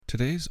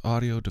Today's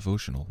audio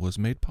devotional was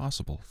made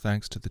possible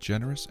thanks to the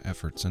generous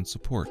efforts and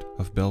support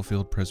of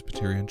Bellefield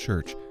Presbyterian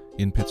Church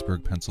in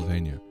Pittsburgh,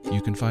 Pennsylvania.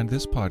 You can find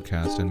this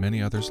podcast and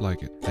many others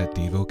like it at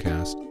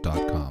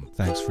devocast.com.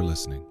 Thanks for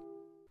listening.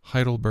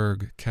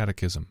 Heidelberg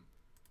Catechism.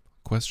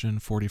 Question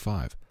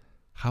 45.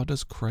 How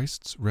does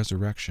Christ's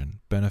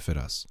resurrection benefit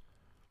us?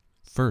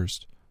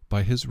 First,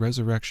 by his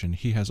resurrection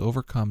he has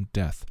overcome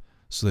death,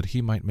 so that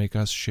he might make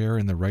us share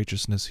in the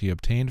righteousness he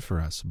obtained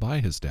for us by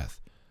his death.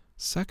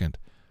 Second,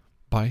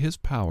 by his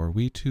power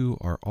we too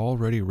are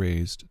already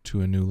raised to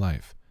a new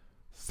life.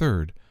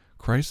 Third,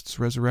 Christ's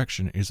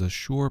resurrection is a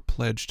sure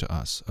pledge to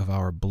us of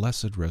our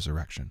blessed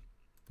resurrection.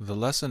 The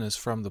lesson is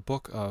from the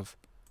book of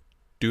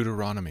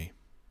Deuteronomy.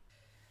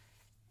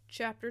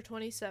 Chapter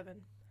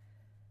 27.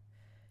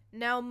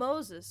 Now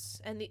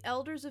Moses and the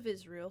elders of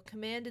Israel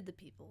commanded the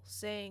people,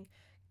 saying,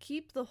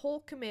 Keep the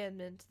whole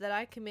commandment that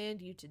I command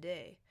you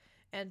today,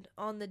 and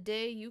on the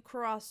day you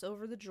cross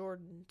over the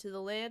Jordan to the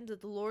land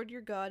that the Lord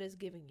your God is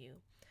giving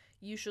you,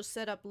 you shall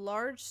set up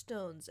large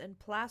stones and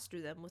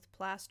plaster them with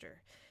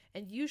plaster,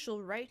 and you shall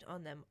write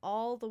on them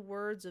all the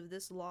words of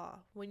this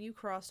law when you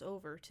cross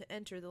over to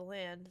enter the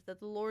land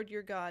that the Lord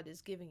your God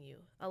is giving you,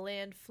 a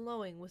land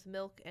flowing with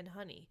milk and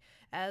honey,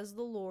 as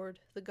the Lord,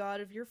 the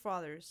God of your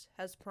fathers,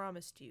 has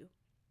promised you.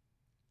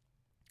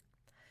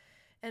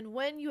 And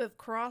when you have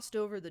crossed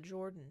over the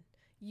Jordan,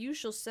 you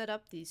shall set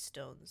up these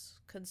stones,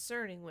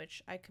 concerning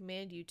which I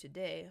command you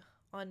today,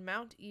 on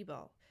Mount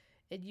Ebal,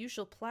 and you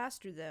shall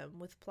plaster them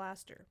with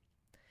plaster.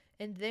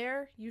 And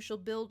there you shall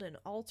build an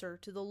altar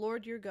to the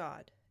Lord your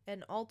God,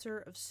 an altar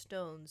of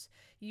stones.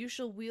 You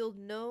shall wield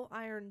no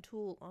iron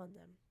tool on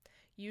them.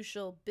 You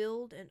shall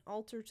build an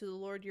altar to the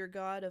Lord your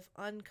God of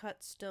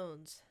uncut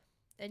stones.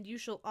 And you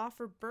shall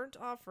offer burnt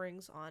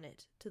offerings on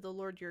it to the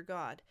Lord your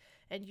God.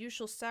 And you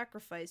shall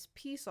sacrifice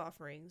peace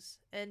offerings,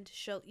 and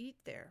shall eat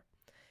there.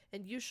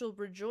 And you shall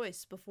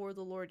rejoice before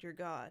the Lord your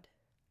God.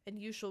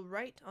 And you shall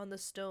write on the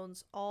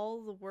stones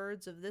all the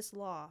words of this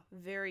law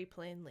very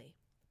plainly.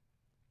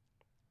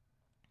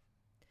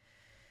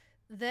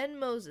 Then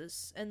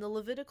Moses and the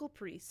Levitical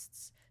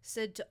priests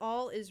said to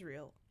all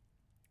Israel,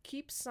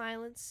 Keep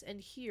silence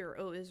and hear,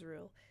 O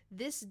Israel.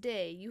 This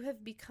day you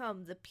have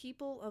become the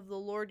people of the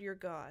Lord your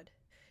God.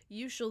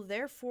 You shall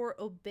therefore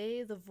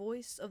obey the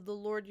voice of the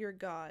Lord your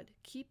God,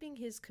 keeping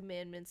his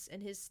commandments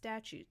and his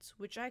statutes,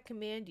 which I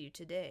command you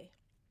today.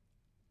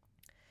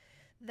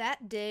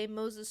 That day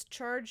Moses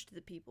charged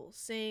the people,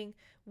 saying,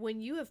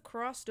 When you have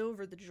crossed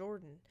over the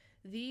Jordan,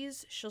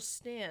 these shall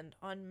stand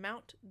on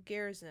Mount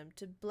Gerizim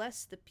to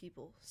bless the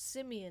people,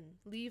 Simeon,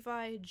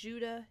 Levi,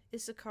 Judah,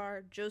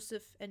 Issachar,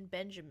 Joseph, and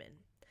Benjamin.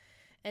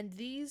 And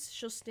these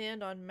shall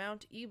stand on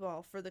Mount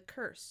Ebal for the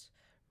curse,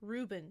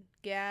 Reuben,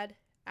 Gad,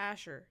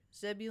 Asher,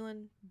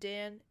 Zebulun,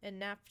 Dan, and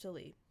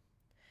Naphtali.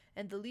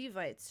 And the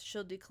Levites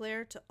shall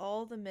declare to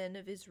all the men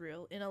of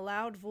Israel in a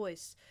loud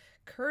voice,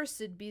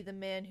 Cursed be the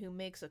man who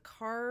makes a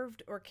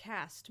carved or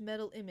cast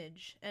metal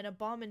image, an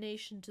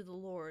abomination to the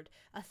Lord,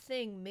 a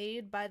thing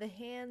made by the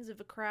hands of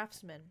a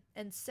craftsman,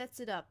 and sets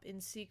it up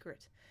in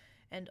secret.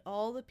 And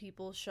all the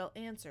people shall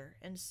answer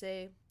and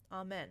say,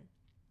 Amen.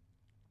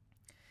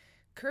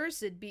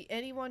 Cursed be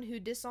anyone who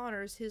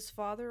dishonors his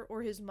father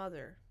or his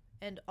mother.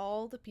 And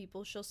all the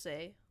people shall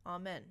say,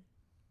 Amen.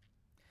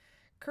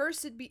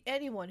 Cursed be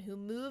anyone who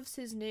moves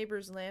his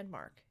neighbor's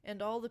landmark.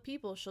 And all the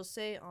people shall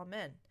say,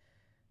 Amen.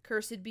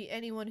 Cursed be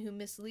anyone who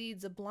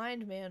misleads a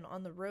blind man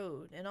on the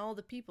road, and all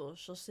the people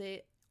shall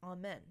say,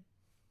 Amen.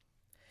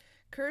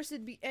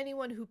 Cursed be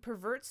anyone who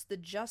perverts the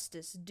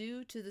justice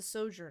due to the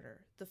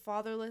sojourner, the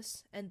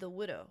fatherless, and the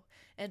widow,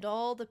 and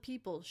all the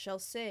people shall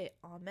say,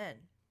 Amen.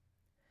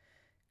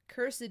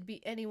 Cursed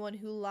be anyone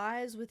who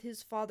lies with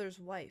his father's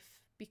wife,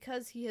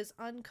 because he has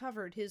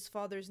uncovered his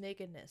father's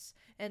nakedness,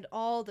 and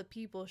all the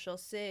people shall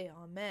say,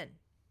 Amen.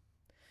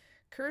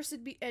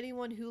 Cursed be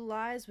anyone who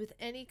lies with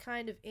any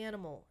kind of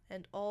animal,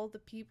 and all the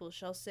people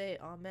shall say,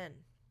 Amen.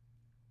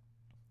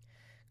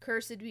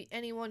 Cursed be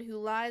anyone who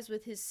lies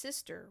with his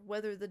sister,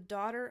 whether the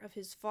daughter of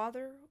his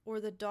father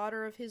or the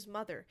daughter of his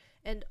mother,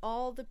 and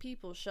all the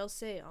people shall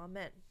say,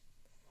 Amen.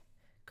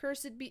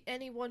 Cursed be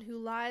anyone who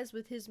lies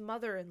with his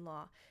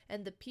mother-in-law,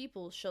 and the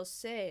people shall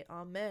say,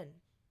 Amen.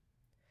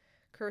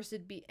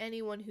 Cursed be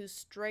anyone who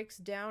strikes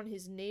down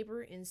his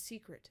neighbor in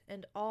secret,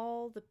 and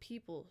all the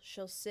people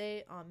shall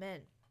say,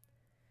 Amen.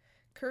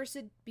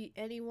 Cursed be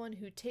anyone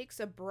who takes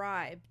a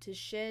bribe to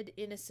shed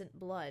innocent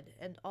blood,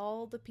 and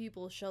all the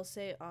people shall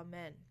say,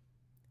 Amen.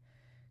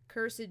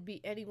 Cursed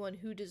be anyone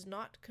who does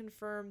not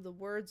confirm the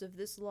words of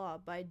this law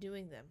by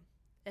doing them,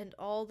 and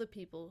all the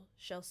people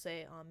shall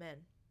say, Amen.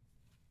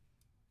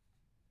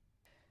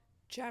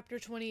 Chapter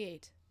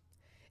 28.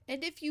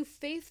 And if you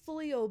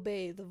faithfully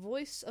obey the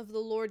voice of the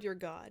Lord your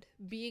God,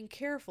 being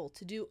careful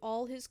to do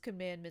all his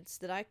commandments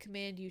that I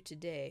command you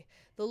today,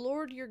 the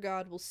Lord your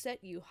God will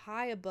set you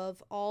high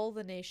above all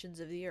the nations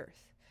of the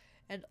earth.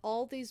 And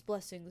all these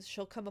blessings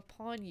shall come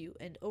upon you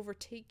and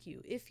overtake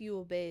you if you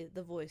obey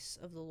the voice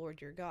of the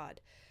Lord your God.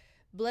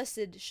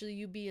 Blessed shall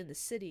you be in the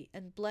city,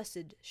 and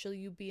blessed shall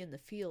you be in the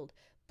field.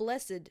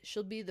 Blessed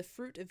shall be the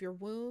fruit of your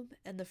womb,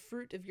 and the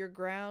fruit of your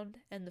ground,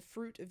 and the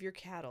fruit of your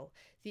cattle,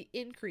 the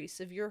increase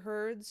of your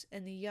herds,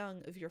 and the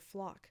young of your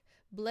flock.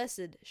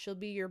 Blessed shall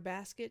be your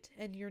basket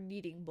and your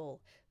kneading bowl.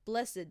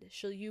 Blessed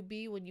shall you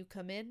be when you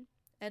come in,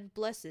 and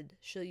blessed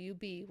shall you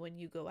be when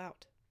you go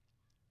out.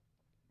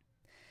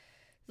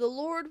 The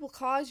Lord will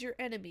cause your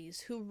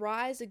enemies who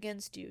rise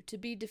against you to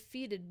be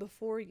defeated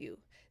before you.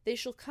 They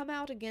shall come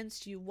out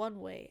against you one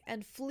way,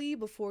 and flee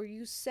before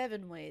you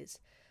 7 ways.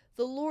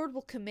 The Lord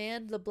will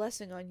command the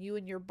blessing on you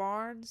in your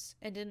barns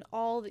and in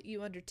all that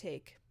you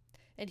undertake,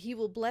 and he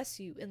will bless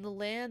you in the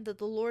land that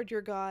the Lord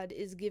your God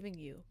is giving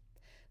you.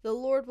 The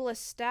Lord will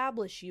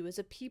establish you as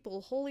a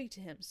people holy to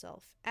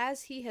himself,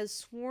 as he has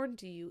sworn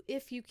to you,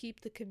 if you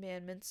keep the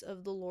commandments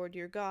of the Lord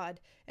your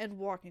God and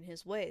walk in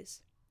his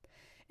ways.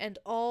 And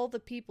all the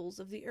peoples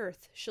of the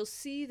earth shall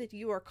see that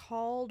you are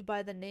called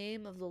by the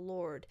name of the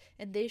Lord,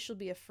 and they shall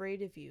be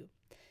afraid of you.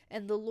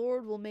 And the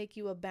Lord will make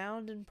you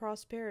abound in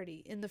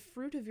prosperity, in the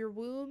fruit of your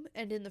womb,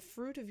 and in the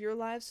fruit of your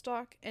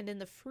livestock, and in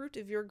the fruit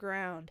of your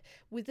ground,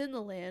 within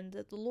the land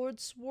that the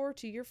Lord swore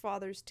to your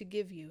fathers to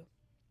give you.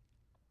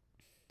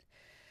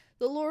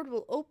 The Lord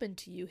will open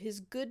to you his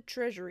good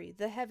treasury,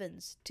 the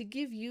heavens, to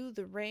give you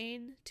the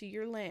rain to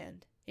your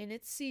land in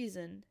its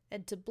season,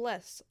 and to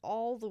bless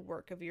all the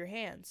work of your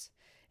hands.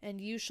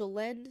 And you shall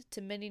lend to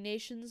many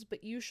nations,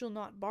 but you shall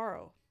not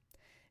borrow.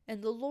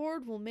 And the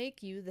Lord will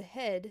make you the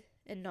head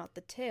and not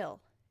the tail,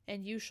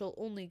 and you shall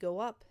only go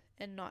up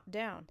and not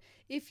down,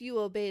 if you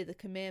obey the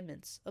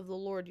commandments of the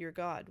Lord your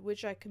God,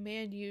 which I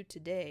command you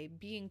today,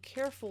 being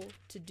careful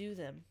to do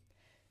them.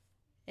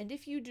 And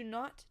if you do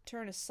not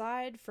turn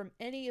aside from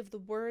any of the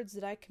words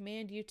that I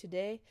command you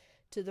today,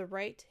 to the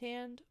right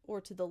hand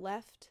or to the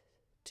left,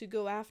 to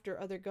go after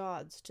other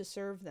gods, to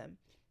serve them.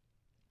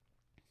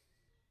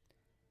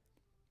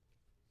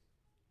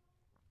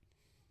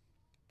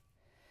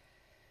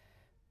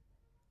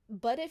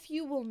 But if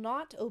you will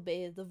not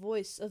obey the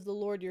voice of the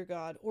Lord your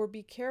God, or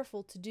be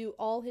careful to do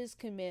all his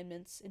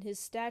commandments and his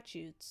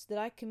statutes that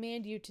I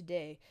command you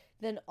today,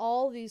 then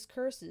all these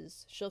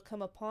curses shall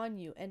come upon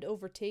you and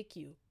overtake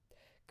you.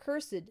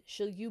 Cursed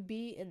shall you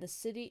be in the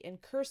city,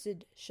 and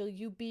cursed shall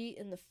you be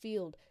in the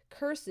field.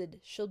 Cursed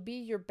shall be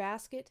your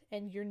basket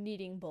and your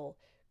kneading bowl.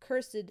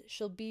 Cursed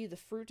shall be the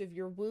fruit of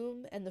your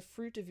womb and the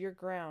fruit of your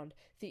ground,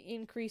 the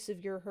increase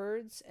of your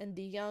herds and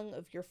the young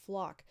of your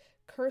flock.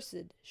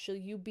 Cursed shall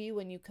you be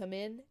when you come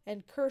in,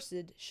 and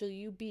cursed shall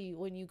you be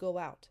when you go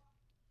out.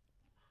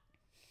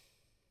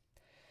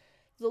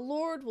 The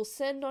Lord will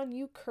send on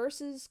you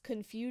curses,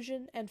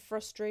 confusion, and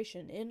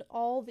frustration in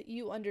all that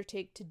you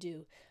undertake to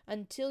do,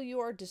 until you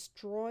are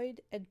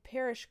destroyed and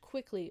perish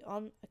quickly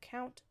on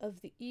account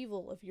of the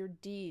evil of your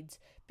deeds,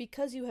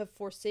 because you have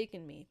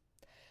forsaken me.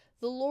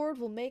 The Lord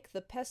will make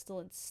the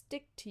pestilence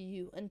stick to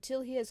you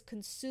until he has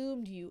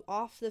consumed you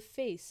off the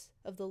face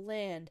of the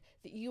land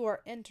that you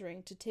are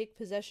entering to take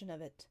possession of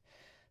it.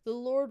 The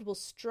Lord will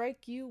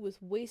strike you with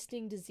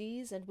wasting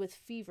disease, and with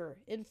fever,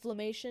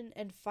 inflammation,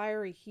 and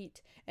fiery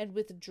heat, and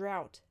with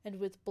drought, and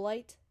with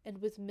blight,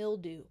 and with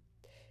mildew.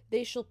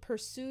 They shall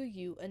pursue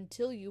you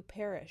until you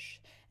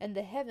perish, and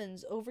the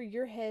heavens over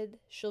your head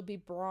shall be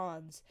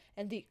bronze,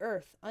 and the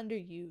earth under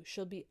you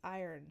shall be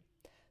iron.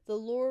 The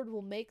Lord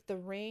will make the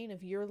rain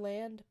of your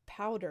land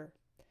powder.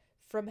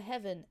 From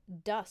heaven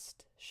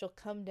dust shall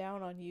come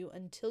down on you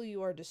until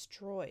you are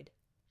destroyed.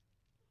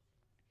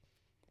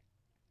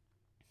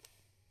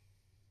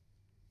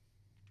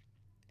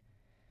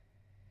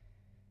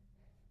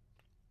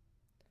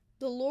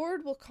 The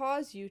Lord will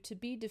cause you to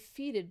be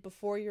defeated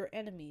before your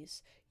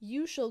enemies.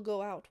 You shall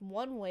go out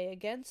one way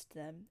against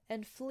them,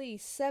 and flee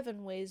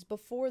 7 ways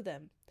before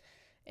them.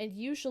 And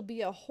you shall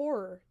be a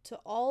horror to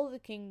all the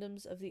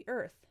kingdoms of the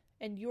earth,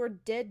 and your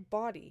dead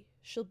body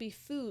shall be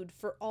food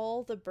for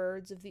all the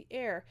birds of the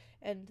air,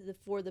 and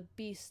for the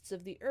beasts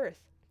of the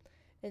earth,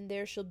 and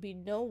there shall be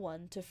no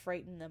one to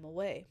frighten them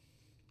away.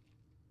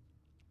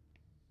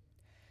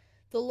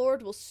 The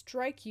Lord will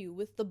strike you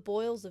with the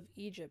boils of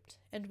Egypt,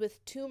 and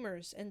with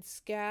tumors and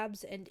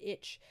scabs and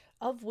itch,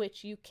 of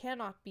which you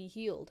cannot be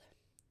healed.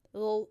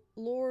 The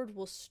Lord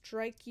will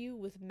strike you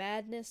with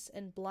madness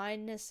and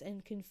blindness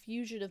and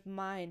confusion of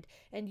mind,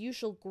 and you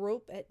shall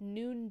grope at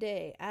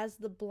noonday, as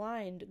the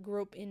blind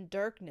grope in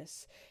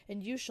darkness,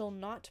 and you shall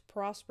not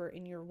prosper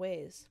in your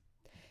ways.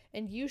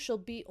 And you shall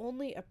be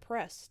only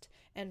oppressed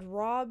and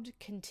robbed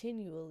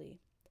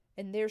continually,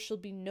 and there shall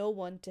be no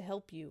one to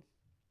help you.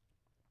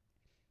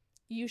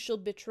 You shall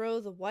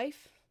betroth a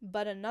wife,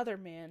 but another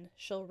man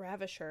shall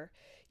ravish her.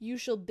 You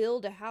shall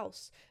build a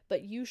house,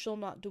 but you shall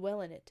not dwell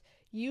in it.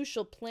 You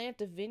shall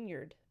plant a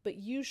vineyard, but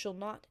you shall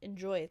not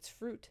enjoy its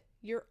fruit.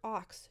 Your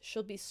ox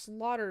shall be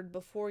slaughtered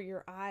before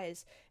your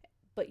eyes,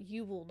 but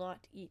you will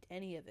not eat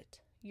any of it.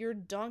 Your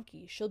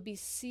donkey shall be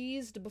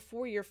seized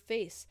before your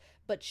face,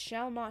 but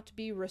shall not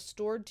be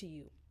restored to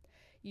you.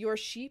 Your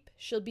sheep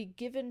shall be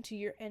given to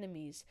your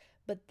enemies,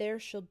 but there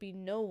shall be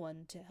no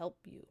one to help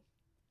you.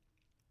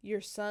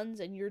 Your sons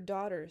and your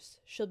daughters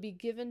shall be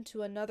given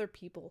to another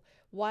people,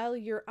 while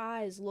your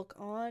eyes look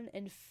on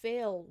and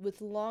fail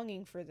with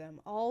longing for them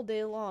all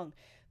day long.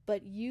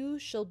 But you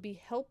shall be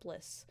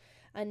helpless.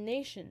 A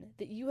nation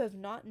that you have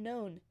not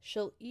known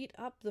shall eat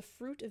up the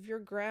fruit of your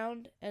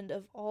ground and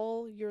of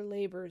all your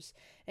labors,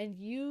 and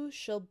you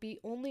shall be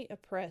only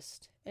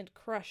oppressed and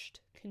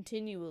crushed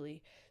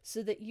continually,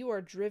 so that you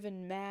are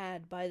driven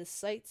mad by the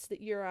sights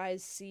that your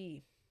eyes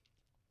see.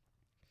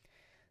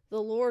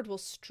 The Lord will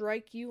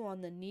strike you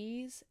on the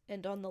knees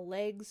and on the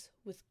legs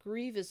with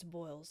grievous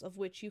boils, of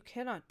which you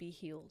cannot be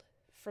healed,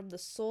 from the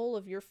sole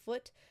of your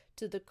foot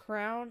to the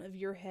crown of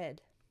your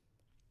head.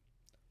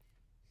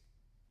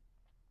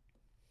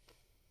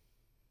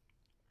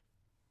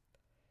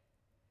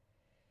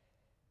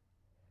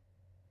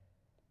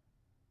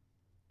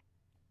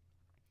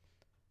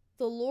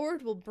 The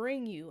Lord will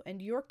bring you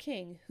and your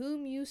king,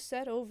 whom you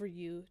set over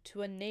you,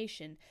 to a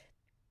nation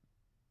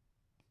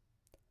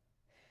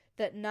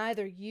that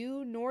neither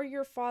you nor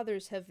your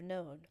fathers have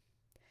known,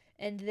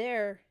 and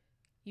there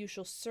you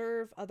shall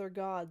serve other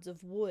gods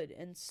of wood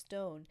and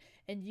stone,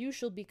 and you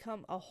shall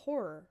become a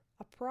horror,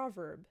 a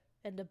proverb,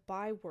 and a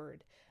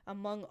byword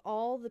among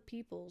all the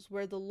peoples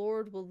where the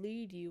Lord will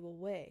lead you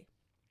away.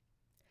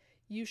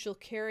 You shall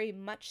carry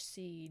much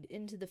seed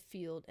into the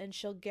field, and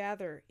shall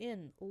gather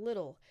in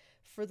little,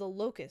 for the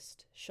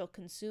locust shall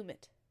consume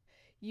it.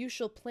 You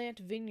shall plant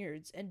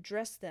vineyards and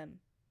dress them,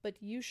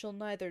 but you shall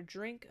neither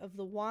drink of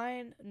the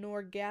wine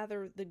nor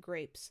gather the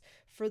grapes,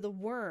 for the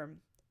worm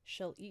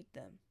shall eat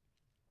them.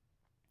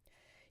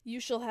 You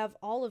shall have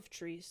olive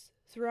trees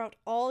throughout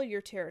all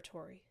your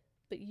territory,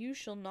 but you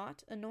shall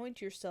not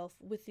anoint yourself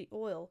with the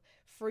oil,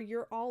 for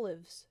your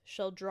olives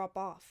shall drop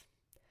off.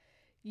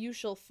 You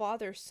shall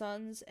father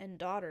sons and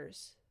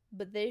daughters,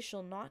 but they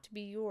shall not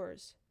be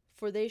yours,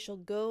 for they shall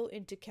go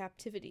into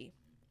captivity.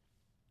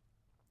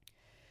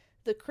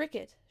 The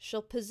cricket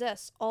shall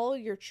possess all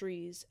your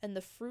trees and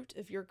the fruit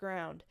of your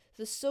ground.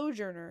 The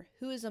sojourner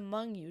who is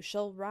among you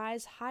shall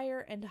rise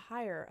higher and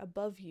higher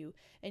above you,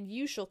 and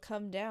you shall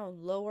come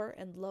down lower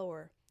and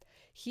lower.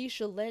 He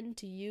shall lend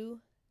to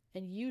you,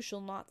 and you shall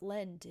not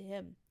lend to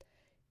him.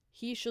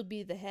 He shall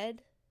be the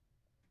head,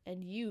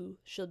 and you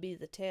shall be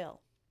the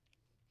tail.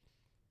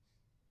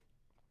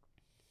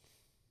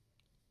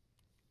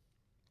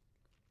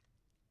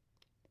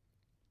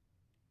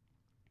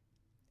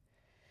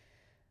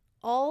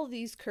 All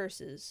these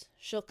curses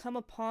shall come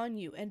upon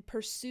you and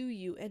pursue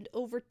you and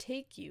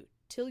overtake you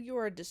till you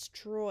are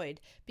destroyed,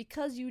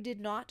 because you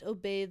did not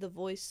obey the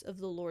voice of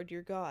the Lord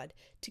your God,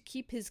 to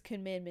keep his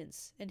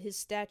commandments and his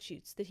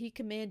statutes that he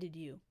commanded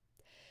you.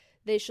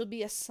 They shall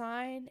be a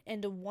sign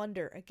and a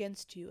wonder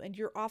against you and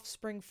your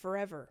offspring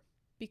forever,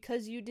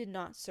 because you did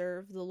not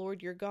serve the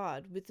Lord your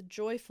God with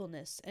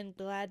joyfulness and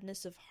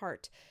gladness of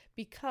heart,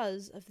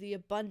 because of the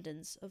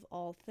abundance of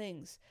all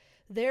things.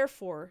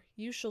 Therefore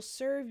you shall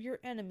serve your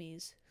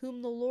enemies,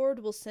 whom the Lord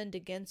will send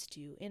against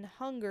you, in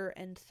hunger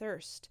and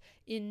thirst,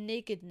 in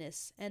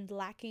nakedness and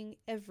lacking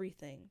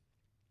everything.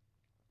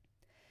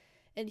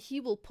 And he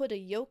will put a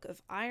yoke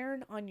of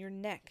iron on your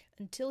neck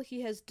until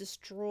he has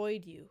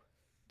destroyed you.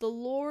 The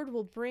Lord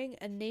will bring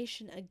a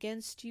nation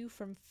against you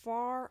from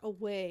far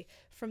away,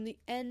 from the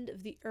end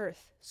of the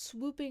earth,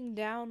 swooping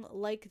down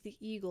like the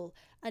eagle,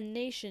 a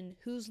nation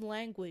whose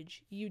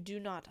language you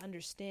do not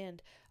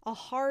understand, a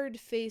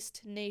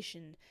hard-faced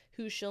nation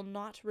who shall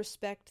not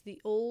respect the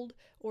old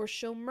or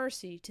show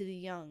mercy to the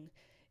young.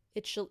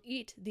 It shall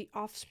eat the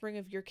offspring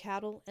of your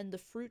cattle and the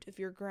fruit of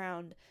your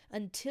ground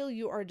until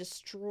you are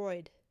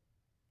destroyed.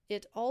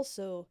 It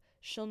also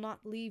shall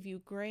not leave you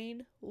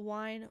grain,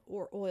 wine,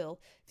 or oil,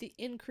 the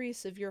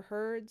increase of your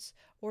herds,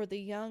 or the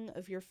young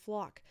of your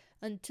flock,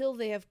 until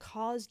they have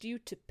caused you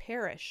to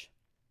perish.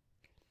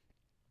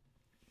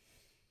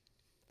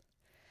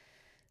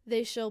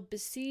 They shall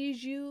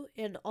besiege you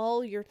in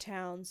all your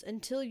towns,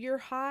 until your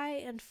high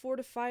and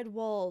fortified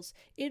walls,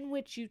 in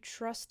which you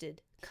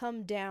trusted,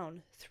 come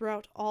down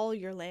throughout all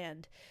your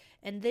land.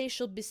 And they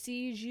shall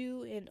besiege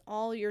you in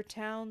all your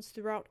towns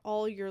throughout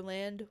all your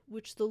land,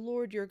 which the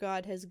Lord your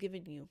God has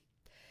given you.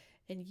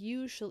 And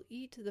you shall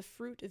eat the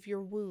fruit of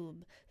your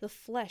womb, the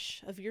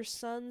flesh of your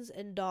sons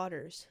and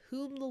daughters,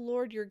 whom the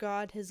Lord your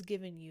God has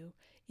given you,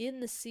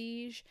 in the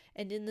siege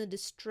and in the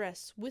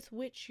distress with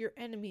which your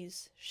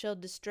enemies shall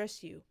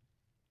distress you.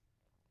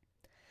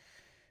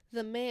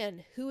 The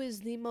man who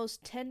is the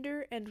most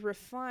tender and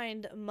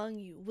refined among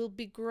you will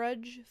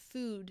begrudge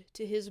food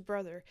to his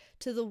brother,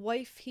 to the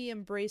wife he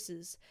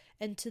embraces,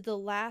 and to the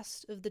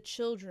last of the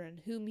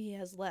children whom he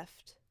has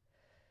left,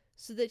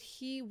 so that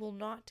he will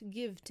not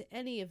give to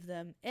any of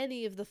them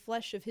any of the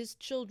flesh of his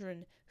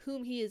children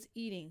whom he is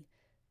eating,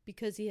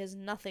 because he has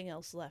nothing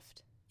else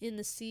left, in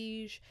the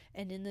siege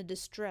and in the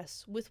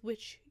distress with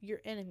which your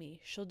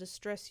enemy shall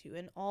distress you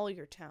in all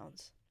your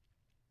towns.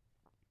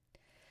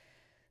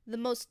 The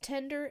most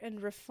tender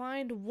and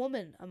refined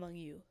woman among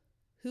you,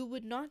 who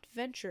would not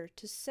venture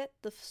to set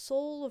the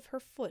sole of her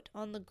foot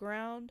on the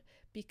ground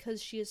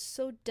because she is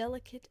so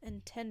delicate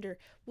and tender,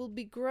 will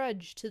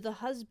begrudge to the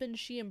husband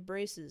she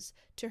embraces,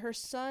 to her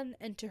son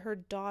and to her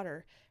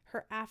daughter,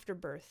 her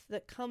afterbirth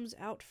that comes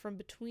out from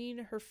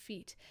between her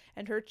feet,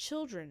 and her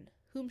children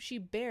whom she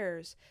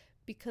bears,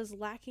 because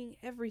lacking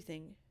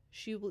everything,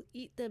 she will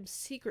eat them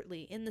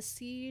secretly in the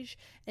siege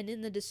and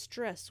in the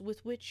distress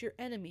with which your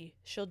enemy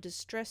shall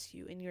distress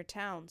you in your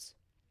towns.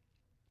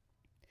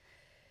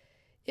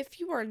 If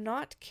you are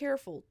not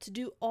careful to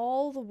do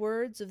all the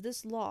words of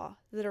this law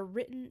that are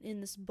written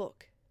in this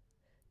book,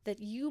 that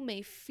you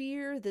may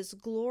fear this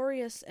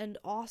glorious and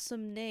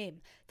awesome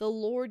name, the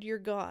Lord your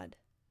God,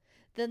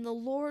 then the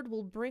Lord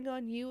will bring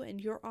on you and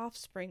your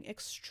offspring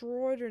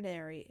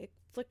extraordinary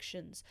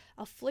afflictions,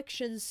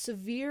 afflictions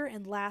severe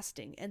and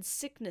lasting, and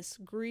sickness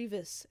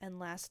grievous and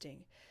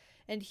lasting.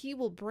 And he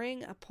will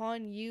bring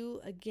upon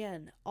you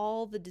again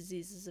all the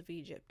diseases of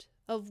Egypt,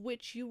 of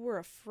which you were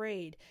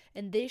afraid,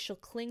 and they shall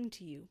cling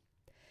to you.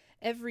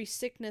 Every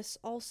sickness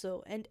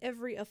also, and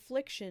every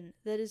affliction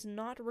that is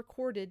not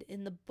recorded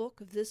in the book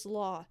of this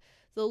law,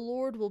 the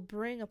Lord will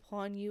bring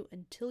upon you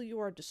until you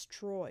are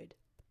destroyed.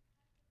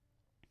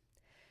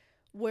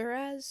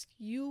 Whereas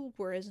you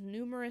were as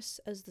numerous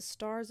as the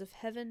stars of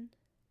heaven,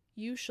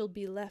 you shall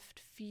be left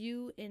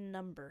few in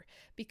number,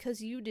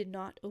 because you did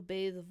not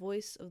obey the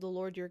voice of the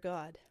Lord your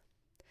God.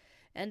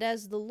 And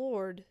as the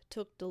Lord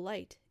took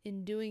delight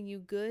in doing you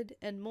good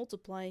and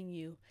multiplying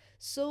you,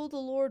 so the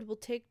Lord will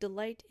take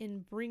delight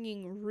in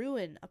bringing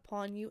ruin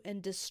upon you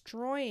and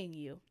destroying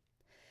you.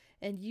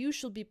 And you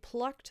shall be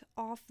plucked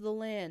off the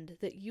land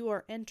that you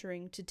are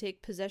entering to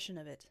take possession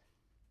of it.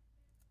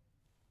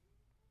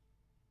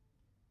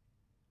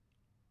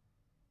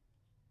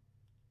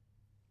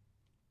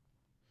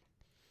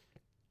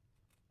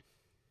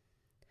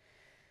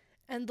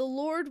 And the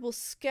Lord will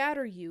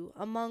scatter you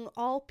among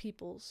all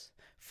peoples,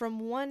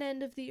 from one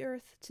end of the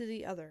earth to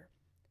the other.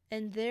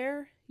 And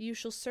there you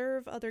shall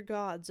serve other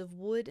gods of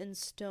wood and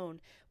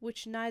stone,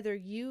 which neither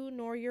you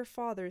nor your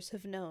fathers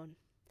have known.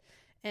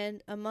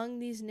 And among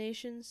these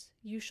nations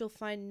you shall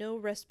find no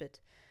respite,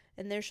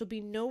 and there shall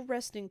be no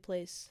resting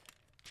place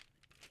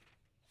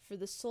for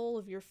the sole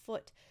of your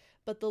foot.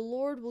 But the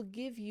Lord will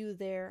give you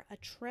there a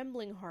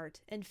trembling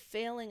heart, and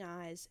failing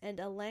eyes, and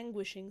a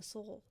languishing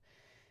soul.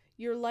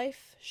 Your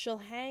life shall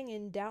hang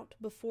in doubt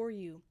before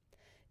you.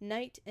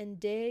 Night and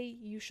day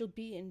you shall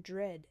be in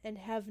dread, and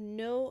have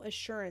no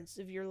assurance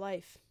of your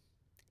life.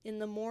 In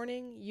the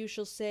morning you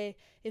shall say,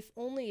 if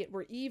only it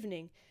were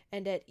evening,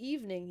 and at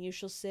evening you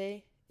shall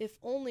say, if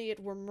only it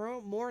were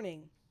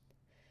morning,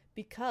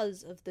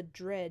 because of the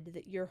dread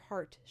that your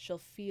heart shall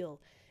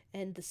feel,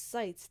 and the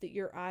sights that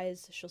your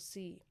eyes shall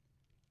see.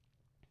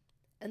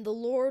 And the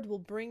Lord will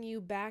bring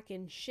you back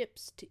in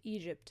ships to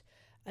Egypt,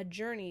 a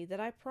journey that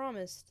I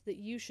promised that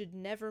you should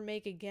never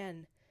make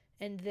again,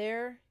 and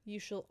there you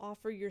shall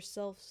offer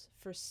yourselves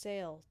for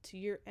sale to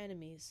your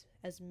enemies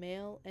as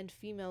male and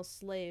female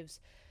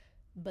slaves,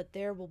 but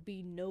there will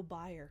be no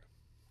buyer.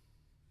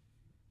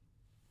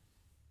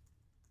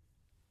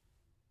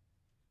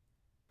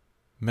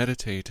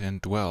 Meditate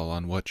and dwell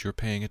on what you're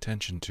paying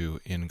attention to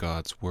in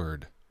God's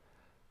Word.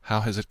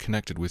 How has it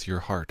connected with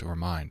your heart or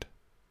mind?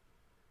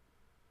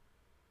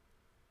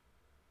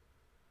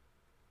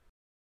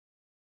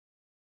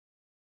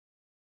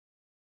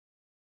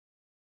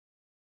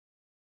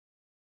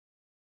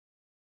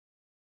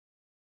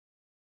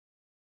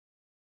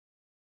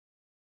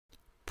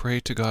 Pray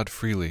to God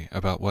freely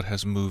about what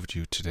has moved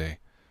you today.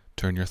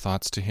 Turn your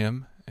thoughts to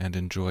Him and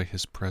enjoy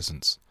His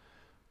presence.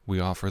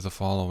 We offer the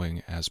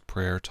following as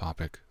prayer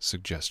topic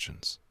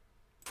suggestions.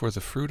 For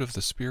the fruit of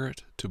the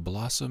Spirit to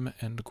blossom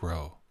and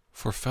grow.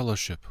 For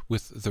fellowship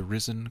with the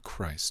risen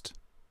Christ.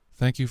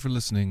 Thank you for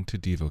listening to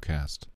DevoCast.